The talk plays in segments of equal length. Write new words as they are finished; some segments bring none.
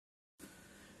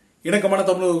இணக்கமான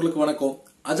தமிழர்களுக்கு வணக்கம்.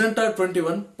 Agenda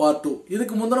 21 part 2.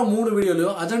 இதுக்கு முந்தின 3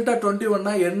 வீடியோலயும் அஜெண்டா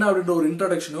 21 என்ன அப்படின்ற ஒரு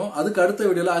இன்ட்ரோடக்ஷனும், அதுக்கு அடுத்த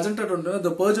வீடியோல அஜெண்டா 21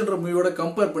 தி பர்ஜ்ன்ற மூவியோட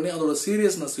கம்பேர் பண்ணி அதோட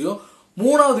சீரியஸ்னஸையும்,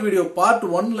 மூணாவது வீடியோ பார்ட்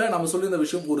 1ல நம்ம சொல்லி இந்த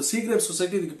விஷயம் ஒரு சீக்ரெட்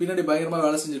சொசைட்டி இதுக்கு பின்னாடி பயங்கரமா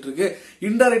வேலை செஞ்சுட்டு இருக்கு.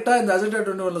 இன்டைரக்டா இந்த அஜெண்டா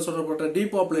 21ல சொல்லப்பட்ட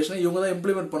டீபாப்புலேஷனை இவங்க தான்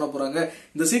இம்ப்ளிமெண்ட் பண்ண போறாங்க.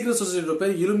 இந்த சீக்ரெட் சொசைட்டியோட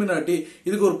பேர் இலுமினாட்டி.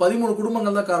 இதுக்கு ஒரு 13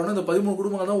 குடும்பங்கள் தான் காரணம். இந்த 13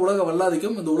 குடும்பங்கள் தான் உலக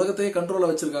வல்லாதிக்கும் இந்த உலகத்தையே கண்ட்ரோல்ல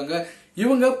வச்சிருக்காங்க.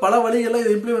 இவங்க பல வழிகளை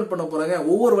இதை இம்ப்ளிமெண்ட் பண்ண போறாங்க.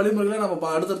 ஒவ்வொரு வழிமுறைகளையும் நம்ம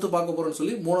அடுத்தடுத்து பார்க்க போறோம்னு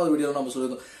சொல்லி மூணாவது வீடியோல நம்ம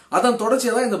சொல்லியிருந்தோம். அதன்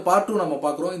தொடர்ச்சியா தான் இந்த பார்ட் 2 நம்ம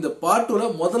பாக்குறோம். இந்த பார்ட் 2ல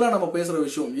முதல்ல நம்ம பேசுற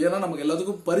விஷயம், ஏன்னா நமக்கு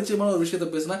எல்லாத்துக்கும் பரிச்சயமான ஒரு விஷயத்த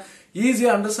பேசினா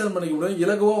ஈஸியா அண்டர்ஸ்டாண்ட் பண்ணிக்க முடியும்,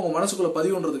 இலகுவா உங்க மனசுக்குள்ள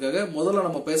பதிவுன்றதுக்காக முதல்ல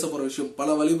நம்ம பேச போற விஷயம்,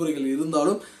 பல வழிமுறைகள்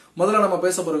இருந்தாலும் முதல்ல நம்ம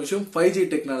பேச போற விஷயம் 5G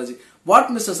technology.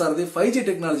 What mister Sarathi, 5G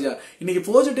டெக்னாலஜியா? இன்னைக்கு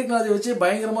 4G டெக்னாலஜி வச்சு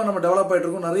பயங்கரமா நம்ம டெவலப் ஆயிட்டு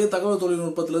இருக்கோம். நிறைய தகவல்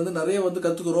தொழில்நுட்பத்துல இருந்து நிறைய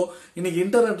கத்துக்கிறோம். இன்னைக்கு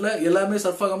இன்டர்நெட்ல எல்லாமே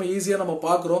சர்ஃப் ஆகாம ஈஸியா நம்ம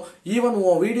பாக்குறோம். ஈவன்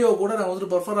வீடியோ கூட நம்ம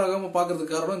பர்ஃபெக்ட் ஆகாம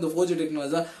பாக்குறதுக்கு காரணம் இந்த 4G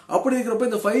டெக்னாலஜி தான். அப்படி இருக்கிறப்ப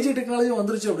இந்த 5G டெக்னாலஜி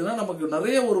வந்துருச்சு அப்படின்னா நமக்கு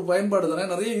நிறைய ஒரு பயன்பாடு தானே,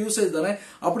 நிறைய யூசேஜ் தானே.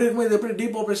 அப்படி இருக்கும்போது இது எப்படி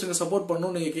டீபாப்புலேஷனுக்கு சப்போர்ட்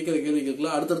பண்ணணும் நீங்க கேட்கிற கேள்வி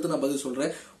கேட்கலாம். அடுத்தடுத்து நான் பதில்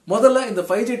சொல்றேன். முதல்ல இந்த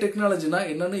 5G டெக்னாலஜினா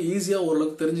என்னன்னு ஈஸியா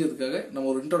ஓரளவுக்கு தெரிஞ்சதுக்காக நம்ம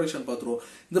ஒரு இன்ட்ரோடக்ஷன் பாத்துருவோம்.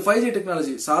 இந்த 5G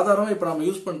டெக்னாலஜி சாதாரணமா இப்ப நம்ம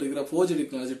யூஸ் பண்ணிருக்கிற 4G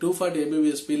டெக்னாலஜி 240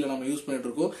 Mbps ஸ்பீட்ல நம்ம யூஸ் பண்ணிட்டு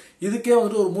இருக்கோம். இதுக்கே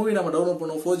ஒரு மூவி நம்ம டவுன்லோட்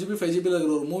பண்ணுவோம். 4GB 5GB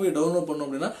இருக்கிற ஒரு மூவி டவுன்லோட் பண்ணோம்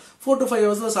அப்படின்னா 4 to 5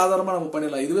 ஹவர்ஸ்ல சாதாரணமா நம்ம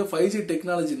பண்ணிடலாம். இதுவே 5G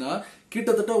டெக்னாலஜினா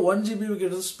கிட்டத்தட்ட 1GB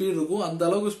கிட்ட ஸ்பீட் இருக்கும். அந்த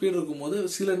அளவுக்கு ஸ்பீட் இருக்கும் போது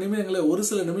ஒரு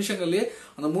சில நிமிஷங்கள்லயே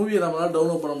அந்த மூவியை நம்மளால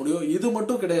டவுன்லோட் பண்ண முடியும். இது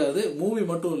மட்டும் கிடையாது, மூவி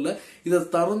மட்டும் இல்ல, இதை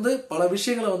தொடர்ந்து பல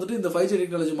விஷயங்களை இந்த 5G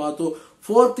டெக்னாலஜி மாத்தும்.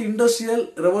 4th இண்டஸ்ட்ரியல்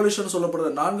ரெவல்யூஷன்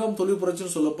சொல்லப்படுறது, 4ஆம் தொழில்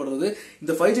புரட்சின்னு சொல்லப்படுறது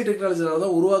இந்த 5G டெக்னாலஜினால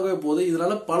தான் உருவாகவே போகுது.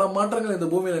 இதனால பல மாற்றங்கள் இந்த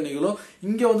பூமியில நிகழும்.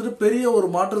 இங்க பெரிய ஒரு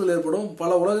மாற்றத்தில் ஏற்படும்.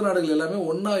 பல உலக நாடுகள் எல்லாமே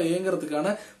ஒன்னா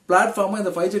இயங்குறதுக்கான பிளாட்ஃபார்மா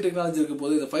இந்த 5G டெக்னாலஜி இருக்கு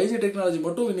போது. இந்த 5G டெக்னாலஜி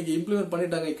மட்டும் இன்னைக்கு இம்ப்ளிமெண்ட்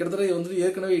பண்ணிட்டாங்க. கிட்டத்தட்ட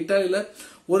ஏற்கனவே இட்டாலியில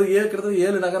கிட்டத்தட்ட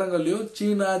 7 நகரங்கள்லயும்,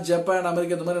 சீனா, ஜப்பான்,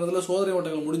 அமெரிக்கா இந்த மாதிரி இடத்துல சோதனை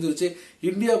ஓட்டங்கள் முடிஞ்சிருச்சு.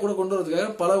 இந்தியா கூட கொண்டு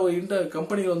வரதுக்காக பல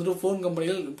கம்பெனிகள் போன்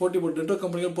கம்பெனிகள் போட்டி போட்டு, நெட்வொர்க்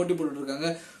கம்பெனிகள் போட்டி போட்டு இருக்காங்க.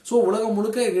 சோ உலகம்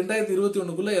முழுக்க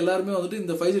 2021 எல்லாருமே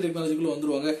இந்த 5G டெக்னாலஜிக்குள்ள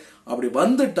வந்துருவாங்க. அப்படி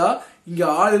வந்துட்டா இங்க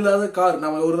ஆள் இல்லாத கார்,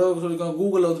 நம்ம ஒரு தடவை சொல்லிருக்கோம்,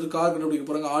 கூகுள்ல கார் கண்டுபிடிக்க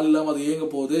போறாங்க, ஆள் இல்லாம அது இயங்க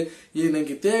போகுது.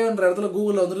 இன்னைக்கு தேவையான இடத்துல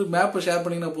கூகுள்ல மேப் ஷேர்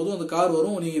பண்ணீங்கன்னா போதும், அந்த கார்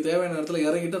வரும், நீங்க தேவையான இடத்துல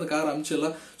இறங்கிட்டு அந்த கார்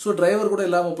அனுப்பிச்சிடலாம். சோ டிரைவர் கூட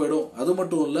இல்லாம போயிடும். அது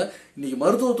மட்டும் இல்ல, இன்னைக்கு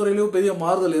மருத்துவத்துறையிலயும் பெரிய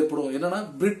மாறுதல் ஏற்படும். என்னன்னா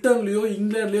பிரிட்டன்லயோ,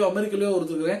 இங்கிலாந்துலயோ, அமெரிக்காலயோ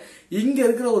ஒருத்தருக்கிறேன், இங்க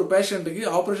இருக்கிற ஒரு பேஷண்ட்டுக்கு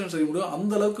ஆபரேஷன் செய்ய முடியும்.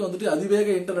 அந்த அளவுக்கு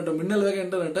அதிவேக இன்டர்நெட், மின்னல் வேக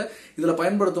இன்டர்நெட்டை இதுல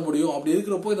பயன்படுத்த முடியும். அப்படி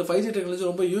இருக்கிறப்போ இந்த 5G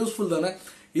டெக்னாலஜி ரொம்ப யூஸ்ஃபுல் தானே.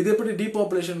 இது எப்படி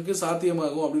டீபாப்புலேஷனுக்கு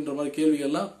சாத்தியமாகும் அப்படின்ற மாதிரி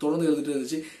கேள்விகள்லாம் தொடர்ந்து எழுதிட்டு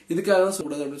இருந்துச்சு. இதுக்காக தான்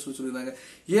சொல்லக்கூடாது அப்படின்னு சொல்லியிருந்தாங்க.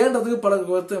 ஏன்றதுக்கு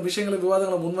பல விஷயங்களை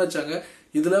விவாதங்களை முன் வச்சாங்க.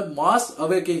 இதுல மாஸ்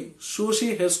அவேக்கிங் ஷோஷி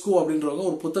ஹெஸ்கோ அப்படின்றவங்க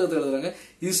ஒரு புத்தகத்தை எழுதுறாங்க,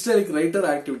 ஹிஸ்டாரிக் ரைட்டர்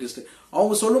ஆக்டிவிட்டிஸ்ட்.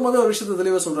 அவங்க சொல்லும் போது ஒரு விஷயத்தை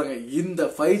தெளிவா சொல்றாங்க. இந்த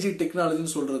 5G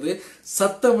டெக்னாலஜின்னு சொல்றது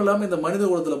சத்தம் இல்லாம இந்த மனித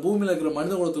குலத்துல, பூமியில இருக்கிற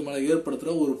மனித குலத்துக்கு மேல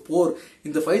ஏற்படுத்துற ஒரு போர்.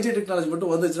 இந்த 5G டெக்னாலஜி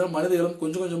மட்டும் வந்துச்சுன்னா மனிதர்களும்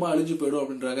கொஞ்சம் கொஞ்சமா அழிஞ்சு போயிடும்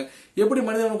அப்படின்றாங்க. எப்படி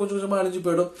மனிதர்களும் கொஞ்சம் கொஞ்சமா அழிஞ்சு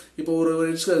போயிடும்? இப்போ ஒரு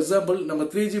எக்ஸாம்பிள், நம்ம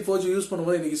 3G 4G யூஸ்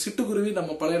பண்ணும்போது இன்னைக்கு சிட்டுக்குருவி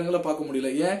நம்ம பல இடங்களை பார்க்க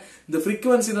முடியல. ஏன்? இந்த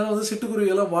ஃப்ரீக்வன்சினால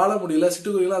சிட்டுக்குருவி எல்லாம் வாழ முடியல.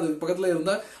 சிட்டுக்குருவி அதுக்கு பக்கத்துல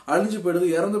இருந்தா அழிஞ்சு போயிடுது,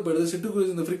 இறந்து போயிடுது. சிட்டுக்குருவி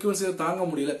இந்த ஃப்ரீக்வன்சியை தாங்க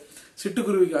முடியல.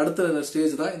 சிட்டுக்குருவிக்கு அடுத்த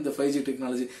ஸ்டேஜ் தான் இந்த 5G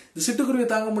டெக்னாலஜி. இந்த சிட்டுக்குருவி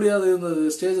தாங்க முடியாத இந்த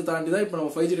ஸ்டேஜ் தாண்டி தான் இப்ப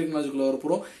நம்ம 5G டெக்னாலஜிக்குள்ள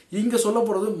வரப்போறோம். இங்க சொல்ல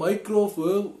போறது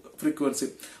மைக்ரோவேவ் ஃப்ரீக்வன்சி.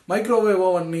 மைக்ரோவேவ்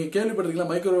ஓவன் நீங்க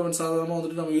கேள்விப்பட்டிருக்கீங்களா? மைக்ரோவேவ் சாதாரணமா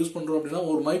நம்ம யூஸ் பண்றோம் அப்படின்னா,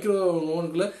 ஒரு மைக்ரோவேவ்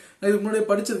ஓவனுக்குள்ள நான் இதுக்கு முன்னாடி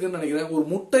படிச்சிருக்கேன்னு நினைக்கிறேன், ஒரு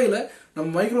முட்டையில நம்ம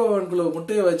மைக்ரோவேவனுக்குள்ள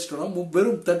முட்டையை வச்சுட்டோம்னா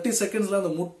வெறும் 30 செகண்ட்ஸ்ல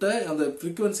அந்த முட்டை அந்த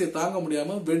ஃப்ரீக்வன்சியை தாங்க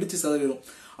முடியாம வெடிச்சு சதறிடும்.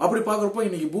 அப்படி பாக்குறப்போ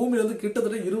இன்னைக்கு பூமியில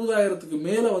கிட்டத்தட்ட 20,000க்கு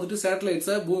மேல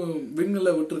சேட்டலைட்ஸை விண்ணில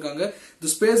விட்டுருக்காங்க. இந்த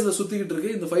ஸ்பேஸ்ல சுத்திக்கிட்டு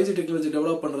இருக்கு இந்த 5G டெக்னாலஜி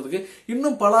டெவலப் பண்றதுக்கு.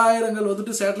 இன்னும் பல ஆயிரங்கள்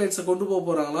சேட்டலைட்ஸை கொண்டு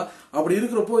போறாங்களா. அப்படி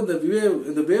இருக்கிறப்போ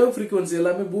இந்த வேவ் ஃப்ரீக்வன்சி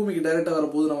எல்லாமே பூமிக்கு டைரக்டா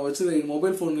வரப்போது. நம்ம வச்சிருக்க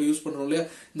மொபைல் போன் யூஸ் பண்றோம் இல்லையா,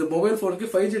 இந்த மொபைல் போனுக்கு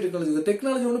 5G டெக்னாலஜி, இந்த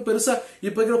டெக்னாலஜி ஒன்றும் பெருசா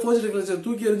இப்ப இருக்கிற 4G டெக்னாலஜி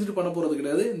தூக்கி எறிஞ்சிட்டு பண்ண போறது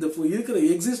கிடையாது. இந்த இருக்கிற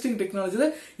எக்ஸிஸ்டிங் டெக்னாலஜில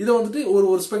இதை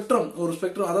ஒரு ஸ்பெக்ட்ரம்,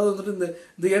 அதாவது இந்த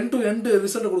எண்ட் டு எண்ட்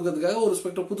ரிசல்ட் கொடுக்கறதுக்காக ஒரு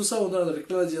ஸ்பெக்ட்ரம் புதுசா அந்த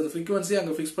டெக்னாலஜி, அந்த ஃப்ரீக்வன்சி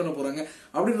அங்க ஃபிக்ஸ் பண்ண போறாங்க.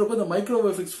 அப்படின்றப்ப இந்த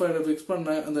மைக்ரோவேவ் ஃபிக்ஸ்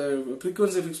பண்ண அந்த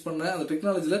ஃப்ரீக்வன்சி ஃபிக்ஸ் பண்ண அந்த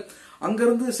டெக்னாலஜில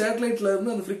அங்கிருந்து சேட்டலைட்ல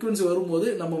இருந்து அந்த ஃப்ரீக்வன்சி வரும்போது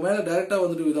நம்ம மேல டைரக்டா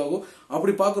இதாகும்.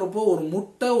 அப்படி பாக்குறப்போ ஒரு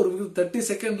முட்டை ஒரு 30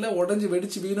 செகண்ட்ல உடஞ்சி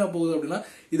வெடிச்சு வீணா போகுது அப்படின்னா,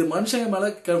 இது மனுஷங்க மேல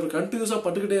கண்டினியூஸா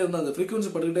பட்டுக்கிட்டே இருந்தா, அந்த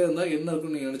ஃப்ரீக்வன்சி பட்டுக்கிட்டே இருந்தா என்ன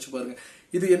இருக்குன்னு நீங்க நினைச்சு பாருங்க.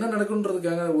 இது என்ன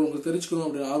நடக்குன்றதுக்காக உங்களுக்கு தெரிஞ்சுக்கணும்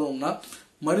அப்படின்னு ஆர்வம்னா,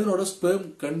 மனிதனோட ஸ்பெர்ம்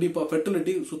கண்டிப்பா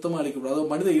ஃபெர்டிலிட்டி சுத்தமா அழிக்கப்படும்.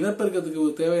 அதாவது மனித இனப்பெருக்கத்துக்கு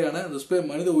தேவையான அந்த ஸ்பெர்ம்,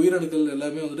 மனித உயிரணுக்கள்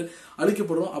எல்லாமே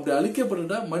அழிக்கப்படும். அப்படி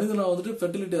அழிக்கப்பட்டுட்டா மனிதனா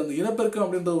ஃபெர்டிலிட்டி, அந்த இனப்பெருக்கம்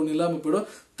அப்படின்றது ஒண்ணு இல்லாம போயிடும்.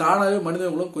 தானாவே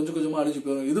மனிதர்களும் கொஞ்சம் கொஞ்சமா அழிஞ்சு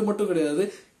போயிடும். இது மட்டும் கிடையாது,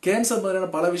 கேன்சர் மாதிரியான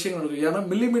பல விஷயங்கள் நடக்கும். ஏன்னா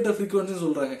மில்லிமீட்டர் ஃப்ரீக்வன்சின்னு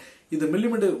சொல்றாங்க. இந்த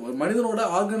மில்லிமீட்டர் மனிதனோட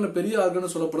ஆர்கன்ல பெரிய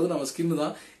ஆர்கன் சொல்லப்படுறது நம்ம ஸ்கின்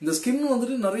தான். இந்த ஸ்கின்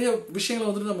வந்துட்டு நிறைய விஷயங்களை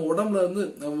வந்துட்டு நம்ம உடம்புல இருந்து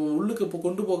நம்ம உள்ளுக்கு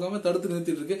கொண்டு போகாம தடுத்து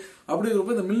நிறுத்திட்டு இருக்கு.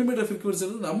 அப்படிங்கிறப்ப இந்த மில்லிமீட்டர் ஃப்ரீக்வன்சி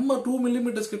வந்து நம்ம 2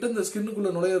 மில்லிமீட்டர்ஸ் கிட்ட இந்த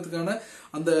ஸ்கின்னுக்குள்ள நுழையறதுக்கான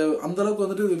அந்த அளவுக்கு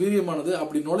வந்துட்டு இது வீரியமானது.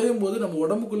 அப்படி நுழையும் போது நம்ம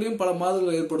உடம்புக்குள்ளேயும் பல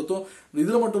மாறுதல்களை ஏற்படுத்தும்.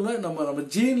 இதுல மட்டும் இல்ல, நம்ம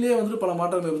ஜீன்லயே வந்துட்டு பல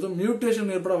மாற்றங்கள் ஏற்படுத்தும்.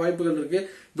 மியூட்டேஷன் ஏற்பட வாய்ப்புகள் இருக்கு.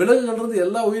 விலங்குகள் இருந்து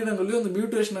எல்லா உயிரினங்களையும் அந்த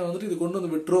மியூட்டேஷனை வந்துட்டு இது கொண்டு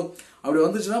வந்து விட்டுரும். அப்படி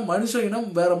வந்துச்சுன்னா மனுஷ இனம்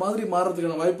வேற மாதிரி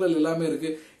மாறதுக்கான வாய்ப்புகள் எல்லாமே இருக்கு.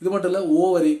 இது மட்டும் இல்ல,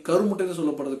 ஓவரி, கருமுட்டைன்னு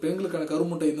சொல்லப்படுறது, பெண்களுக்கான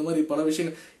கருமுட்டை, இந்த மாதிரி பல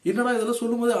விஷயங்கள். என்னடா இதெல்லாம்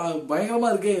சொல்லும்போது பயங்கரமா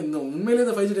இருக்கே, இந்த உண்மையிலேயே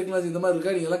இந்த 5G டெக்னாலஜி இந்த மாதிரி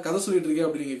இருக்கா, நீங்க எல்லாம் கதை சொல்லிட்டு இருக்கே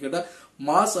அப்படின்னு நீங்க கேட்டா,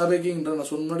 மாஸ் அவேக்கிங் நான்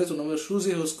முன்னாடி சொன்ன மாதிரி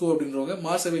ஷூசி ஹோஸ்கோ அப்படின்றவங்க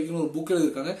மாஸ் அவேக்கிங் ஒரு புக்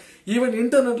எழுதிருக்காங்க. ஈவன்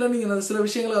இன்டர்நெட்ல நீங்க சில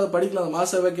விஷயங்களை அதை படிக்கலாம்.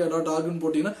 மாஸ் அவேக்கிங்.org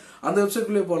போட்டீங்கன்னா அந்த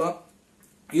வெப்சைட்குள்ளே போகலாம்.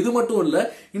 இது மட்டும் இல்ல,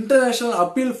 international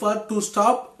appeal for to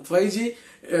stop 5G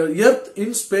earth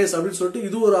in space அப்படின்னு சொல்லிட்டு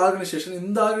இது ஒரு ஆர்கனைசேஷன்.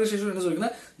 இந்த ஆர்கனைசேஷன் என்ன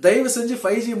சொல்றீங்கன்னா, தயவு செஞ்சு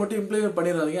 5G மட்டும் இம்ப்ளிமெண்ட்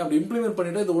பண்ணிடுறாங்க. அப்படி இம்ப்ளிமெண்ட்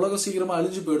பண்ணிட்டா இந்த உலகம் சீக்கிரமா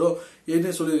அழிஞ்சு போயிடும்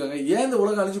என்ன சொல்லியிருக்காங்க. ஏன் இந்த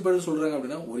உலகம் அழிஞ்சு போயிடும் சொல்றாங்க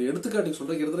அப்படின்னா, ஒரு எடுத்துக்காட்டுக்கு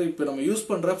சொல்றேன். கிட்டத்தட்ட இப்ப நம்ம யூஸ்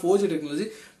பண்ற 4G டெக்னாலஜி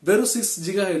வெறும் 6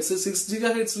 GHz. 6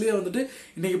 GHzலயே வந்துட்டு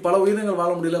இன்னைக்கு பல உயிரினங்கள்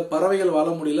வாழ முடியல, பறவைகள் வாழ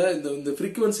முடியல. இந்த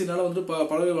ஃப்ரீக்வன்சினால வந்து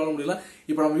பறவைகள் வாழ முடியல.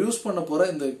 இப்ப நம்ம யூஸ் பண்ண போற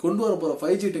இந்த கொண்டு வர போற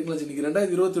 5G டெக்னாலஜி இன்னைக்கு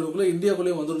 2021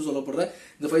 இந்தியாக்குள்ளேயும் வந்துடும் சொல்லப்படுற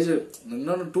இந்த 5G,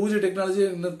 இன்னொன்று 2G டெக்னாலஜி,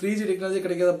 இன்னும் 3G டெக்னாலஜி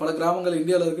கிடைக்காத பல கிராமங்கள்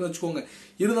இந்தியாவில் இருக்குன்னு வச்சுக்கோங்க.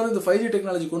 இருந்தாலும் இந்த 5G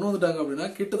டெக்னாலஜி கொண்டு வந்துட்டாங்க அப்படின்னா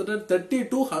கிட்டத்தட்ட 30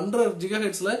 to 100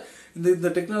 GHzல இந்த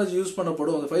டெக்னாலஜி யூஸ்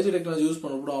பண்ணப்படும். அந்த 5G டெக்னாலஜி யூஸ்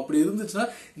பண்ணப்படும். அப்படி இருந்துச்சுன்னா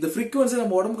இந்த ஃப்ரீக்வன்சி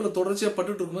நம்ம உடம்புல தொடர்ச்சியா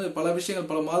பட்டுட்டு இருக்கும்போது பல விஷயங்கள்,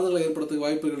 பல மாறுதல்களை ஏற்படுறதுக்கு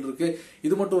வாய்ப்புகள் இருக்கு.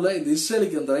 இது மட்டும் இல்ல, இந்த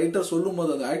இஸ்ரேலுக்கு அந்த ரைட்டர் சொல்லும்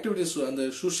போது, அந்த ஆக்டிவிட்டிஸ் அந்த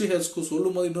சுஷி ஹெஸ்க்கு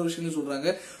சொல்லும் போது இன்னொரு விஷயம்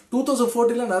சொல்றாங்க.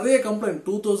 2014ல நிறைய கம்ப்ளைண்ட்,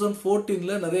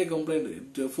 2014ல நிறைய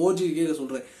கம்ப்ளைண்ட் 4G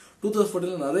சொல்றேன்,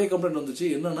 2014ல நிறைய கம்ப்ளைண்ட் வந்துச்சு.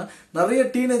 என்னன்னா, நிறைய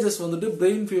டீனேஜர்ஸ் வந்துட்டு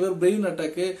brain fever, brain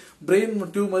attack, brain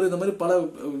tumour, இந்த மாதிரி பல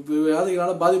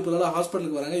வியாதிகளால பாதிப்புகளால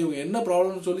ஹாஸ்பிட்டலுக்கு வராங்க. இவங்க என்ன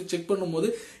ப்ராப்ளம்னு சொல்லி செக் பண்ணும்போது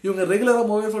இவங்க ரெகுலரா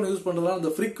மொபைல் போன் யூஸ் பண்றதால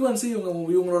அந்த ஃப்ரீக்வன்சி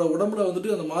இவங்களோட உடம்புல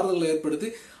வந்துட்டு அந்த மாறுதல்களை ஏற்படுத்தி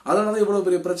அதனால இவ்வளவு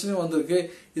பெரிய பிரச்சனையும் வந்திருக்கு.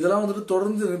 இதெல்லாம் வந்துட்டு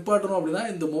தொடர்ந்து நிப்பாட்டணும் அப்படின்னா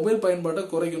இந்த மொபைல் பயன்பாட்டை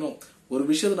குறைக்கணும். ஒரு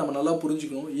விஷயத்தை நம்ம நல்லா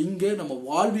புரிஞ்சுக்கணும். இங்கே நம்ம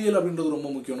வாழ்வியல் அப்படின்றது ரொம்ப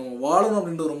முக்கியம், நம்ம வாழணும்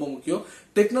அப்படின்றது ரொம்ப முக்கியம்.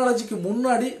 டெக்னாலஜிக்கு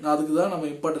முன்னாடி அதுக்கு தான் நம்ம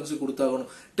இம்பார்ட்டன்ஸ் கொடுத்தாகணும்.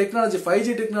 டெக்னாலஜி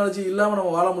 5G டெக்னாலஜி இல்லாம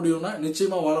நம்ம வாழ முடியும்னா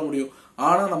நிச்சயமா வாழ முடியும்.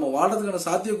 ஆனா நம்ம வாழறதுக்கான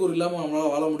சாத்தியக்கூறு இல்லாம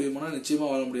நம்மளால வாழ முடியுமா? நிச்சயமா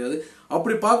வாழ முடியாது.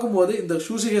 அப்படி பார்க்கும்போது இந்த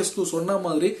ஷூசிஹெஸ்கு சொன்ன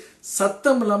மாதிரி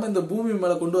சத்தம் இல்லாம இந்த பூமி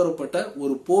மேல கொண்டு வரப்பட்ட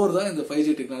ஒரு போர் தான் இந்த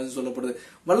 5G டெக்னாலஜி சொல்லப்படுது.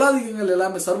 வல்லாதிக்கங்கள்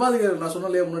எல்லாமே சர்வாதிகாரிகள், நான்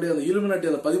சொன்னாலே முன்னாடி அந்த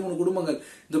இலுமினாட்டி, அந்த 13 குடும்பங்கள்,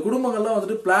 இந்த குடும்பங்கள்லாம்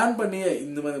வந்துட்டு பிளான் பண்ணியே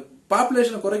இந்த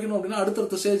பாப்புலேஷனை குறைக்கணும் அப்படின்னா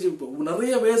அடுத்தடுத்த ஸ்டேஜ்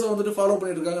நிறைய வேஸை வந்துட்டு ஃபாலோ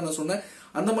பண்ணிட்டு இருக்காங்க. நான் சொன்னேன்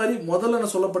அந்த மாதிரி முதல்ல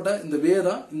நான் சொல்லப்பட்ட இந்த வே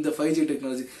தான் இந்த 5G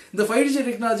டெக்னாலஜி. இந்த 5G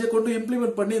டெக்னாலஜியை கொண்டு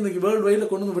இம்ப்ளிமெண்ட் பண்ணி இந்த வேர்ல்டு வைட்ல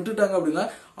கொண்டு வந்து விட்டுட்டாங்க அப்படின்னா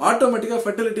ஆட்டோமேட்டிக்கா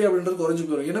ஃபெர்டிலிட்டி அப்படின்றது குறைஞ்சு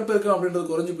போயிடும், இனப்பெருக்கம் அப்படின்றது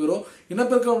குறைஞ்சு போயிடும்.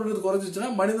 இனப்பெருக்கம் அப்படின்றது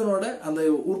குறைஞ்சிச்சுன்னா மனிதனோட அந்த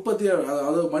உற்பத்தி,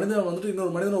 அதாவது மனிதன் வந்துட்டு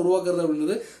இன்னொரு மனிதனை உருவாக்குறது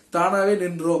அப்படின்றது தானாவே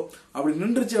நின்றோம். அப்படி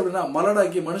நின்றுச்சு அப்படின்னா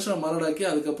மனுஷனை மலடாக்கி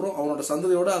அதுக்கப்புறம் அவனோட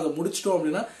சந்ததியோட அதை முடிச்சிட்டோம்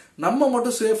அப்படின்னா நம்ம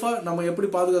மட்டும் சேஃபா நம்ம எப்படி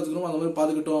பாதுகாத்துக்கணும் அந்த மாதிரி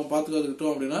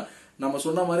பாதுகாத்துக்கிட்டோம் அப்படின்னா நம்ம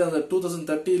சொன்ன மாதிரி அந்த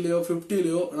 2030லயோ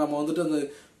 50லயோ நம்ம வந்துட்டு அந்த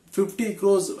 50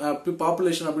 crores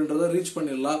பாப்புலேஷன் அப்படின்றத ரீச்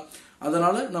பண்ணிடலாம்.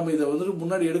 அதனால நம்ம இதை வந்துட்டு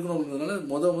முன்னாடி எடுக்கணும் அப்படின்றதுனால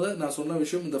முத நான் சொன்ன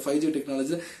விஷயம் இந்த 5G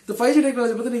டெக்னாலஜி. இந்த 5G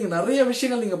டெக்னாலஜி பத்தி நீங்க நிறைய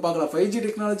விஷயங்கள் நீங்க பார்க்கலாம். 5G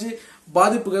டெக்னாலஜி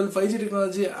பாதிப்புகள், 5G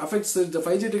technology affects,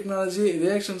 5G technology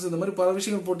reactions, இந்த மாதிரி பல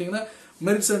விஷயங்கள் போட்டீங்கன்னா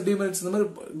மெரிட்ஸ் அண்ட் டிமெரிட்ஸ், இந்த மாதிரி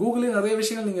கூகுள்லயே நிறைய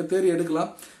விஷயங்கள் நீங்க தேடி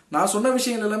எடுக்கலாம். நான் சொன்ன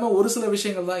விஷயங்கள் எல்லாமே ஒரு சில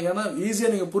விஷயங்கள் தான், ஏன்னா ஈஸியா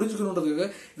நீங்க புரிஞ்சுக்கணுன்றதுக்காக.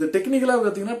 இந்த டெக்னிக்கலா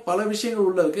பாத்தீங்கன்னா பல விஷயங்கள்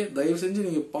உள்ள இருக்கு. தயவு செஞ்சு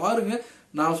நீங்க பாருங்க.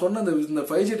 நான் சொன்ன இந்த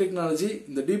 5G டெக்னாலஜி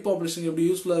இந்த டீபாப்புலேஷன் எப்படி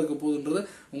யூஸ்ஃபுல்லா இருக்க போகுதுன்றத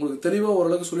உங்களுக்கு தெளிவா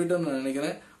ஓரளவுக்கு சொல்லிட்டேன்னு நான்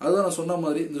நினைக்கிறேன். அதுதான் நான் சொன்ன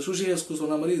மாதிரி இந்த சுஷிஹெஸ்கு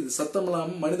சொன்ன மாதிரி இது சத்தம்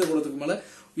இல்லாம மனித குலத்துக்கு மேல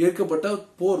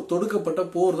தொடுக்கப்பட்ட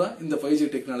போர் தான் இந்த 5G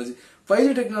டெக்னாலஜி.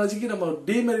 5G டெக்னாலஜிக்கு நம்ம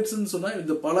டிமெரிட்ஸ் சொன்னா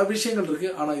இந்த பல விஷயங்கள் இருக்கு.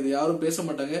 ஆனா இது யாரும் பேச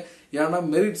மாட்டாங்க. ஏன்னா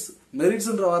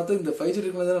மெரிட்ஸ்ன்ற வார்த்தை இந்த 5G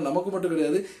டெக்னாலஜி நமக்கு மட்டும்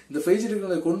கிடையாது. இந்த 5G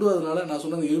டெக்னாலஜி கொண்டு வரதுனால நான்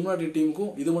சொன்ன இலுமினாட்டி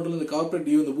டீமுக்கும், இது மட்டும் இல்ல இந்த கார்பரேட்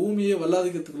இந்த பூமியை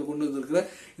வல்லாதிக்கத்துக்குள்ள கொண்டு வந்திருக்கிற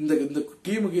இந்த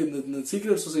டீமுக்கு, இந்த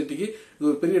சீக்ரெட் சொசைட்டிக்கு இது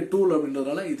ஒரு பெரிய டூல்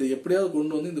அப்படின்றதுனால இதை எப்படியாவது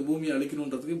கொண்டு வந்து இந்த பூமியை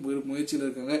அழிக்கணும்ன்றதுக்கு முயற்சியில்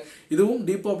இருக்காங்க. இதுவும்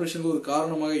டீபாப்புலேஷனுக்கு ஒரு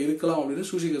காரணமாக இருக்கலாம் அப்படின்னு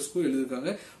சுஷிஹெஸ்கு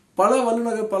எழுதியிருக்காங்க. பல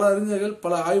வல்லுநர்கள், பல அறிஞர்கள்,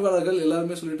 பல ஆய்வாளர்கள்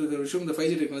எல்லாருமே சொல்லிட்டு இருக்கிற விஷயம் இந்த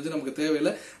 5G டெக்னாலஜி நமக்கு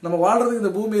தேவையில்லை. நம்ம வாழ்றதுக்கு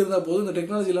இந்த பூமி இருந்தா போதும். இந்த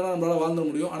டெக்னாலஜி இல்லைனா நம்மளால வாழ்ந்துட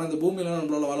முடியும். ஆனா இந்த பூமி இல்லைனா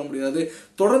நம்மளால வாழ முடியாது.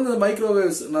 தொடர்ந்து இந்த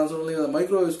மைக்ரோவேவ்ஸ், நான் சொன்னேன்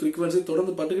மைக்ரோவேவ்ஸ் ஃப்ரீக்வன்சி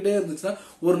தொடர்ந்து பட்டுக்கிட்டே இருந்துச்சுன்னா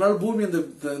ஒரு நாள் பூமி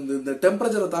இந்த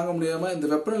டெம்பரேச்சரை தாங்க முடியாம, இந்த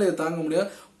வெப்பநிலையை தாங்க முடியாம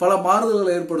பல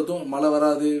மாறுதல்களை ஏற்படுத்தும். மழை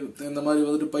வராது, இந்த மாதிரி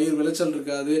வந்துட்டு பயிர் விளைச்சல்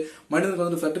இருக்காது, மனிதனுக்கு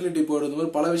வந்துட்டு ஃபெர்டிலிட்டி போயிடும், இந்த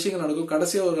மாதிரி பல விஷயங்கள் நடக்கும்.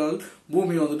 கடைசியா ஒரு நாள்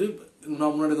பூமி வந்துட்டு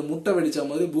நான் முன்னாடி இந்த முட்டை வெடிச்ச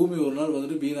மாதிரி பூமி ஒரு நாள்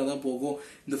வந்துட்டு வீணா தான் போகும்.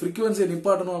 இந்த ஃப்ரீக்வன்சியை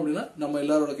நிப்பாட்டணும் அப்படின்னா நம்ம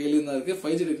எல்லாரோட கையிலயும் தான் இருக்கு.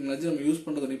 5G டெக்னாலஜி நம்ம யூஸ்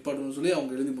பண்றதை நிப்பாட்டணும்னு சொல்லி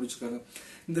அவங்க எழுதி முடிச்சிருக்காங்க.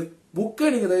 இந்த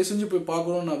புக்கை நீங்க தயவு செஞ்சு போய்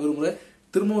பார்க்கணும்னு நான் விரும்புறேன்.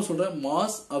 திரும்பவும் சொல்றேன்,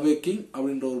 மாஸ் அவேக்கிங்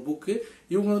அப்படின்ற ஒரு புக்கு.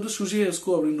 இவங்க வந்துட்டு சுஷியஸ்கோ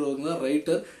அப்படின்றவங்க தான்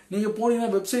ரைட்டர். நீங்க போனீங்கன்னா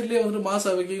வெப்சைட்லயே வந்துட்டு மாஸ்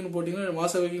அவேக்கிங்னு போட்டீங்கன்னா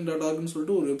masawaking.org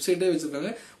சொல்லிட்டு ஒரு வெப்சைட்டே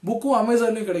வச்சிருக்காங்க. புக்கும்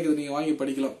அமேசான்லயும் கிடைக்குது, நீங்க வாங்கி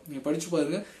படிக்கலாம். நீங்க படிச்சு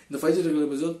பாருங்க. இந்த 5G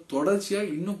டெக்னாலஜி தொடர்ச்சியா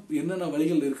இன்னும் என்னென்ன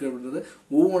வழிகள் இருக்கு அப்படின்றத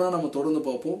ஒவ்வொன்றா நம்ம தொடர்ந்து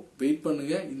பார்ப்போம். வெயிட்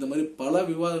பண்ணுங்க. இந்த மாதிரி பல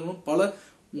விவாதங்களும் பல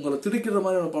உங்களை திடுக்கிற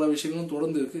மாதிரியான பல விஷயங்களும்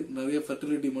தொடர்ந்து இருக்கு. நிறைய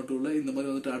ஃபெர்டிலிட்டி மட்டும் இல்ல, இந்த மாதிரி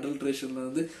வந்துட்டு அடல்ட்ரேஷன்ல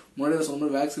இருந்து முன்னாடி சொன்ன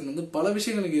மாதிரி வேக்சின் வந்து பல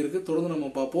விஷயங்கள் இங்க இருக்கு. தொடர்ந்து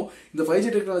நம்ம பார்ப்போம். இந்த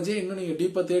 5G டெக்னாலஜியை இன்னும் நீங்க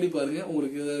டீப்பா தேடி பாருங்க.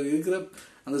 உங்களுக்கு இருக்கிற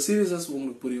அந்த சீரியஸஸ்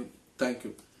உங்களுக்கு புரியும்.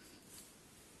 தேங்க்யூ.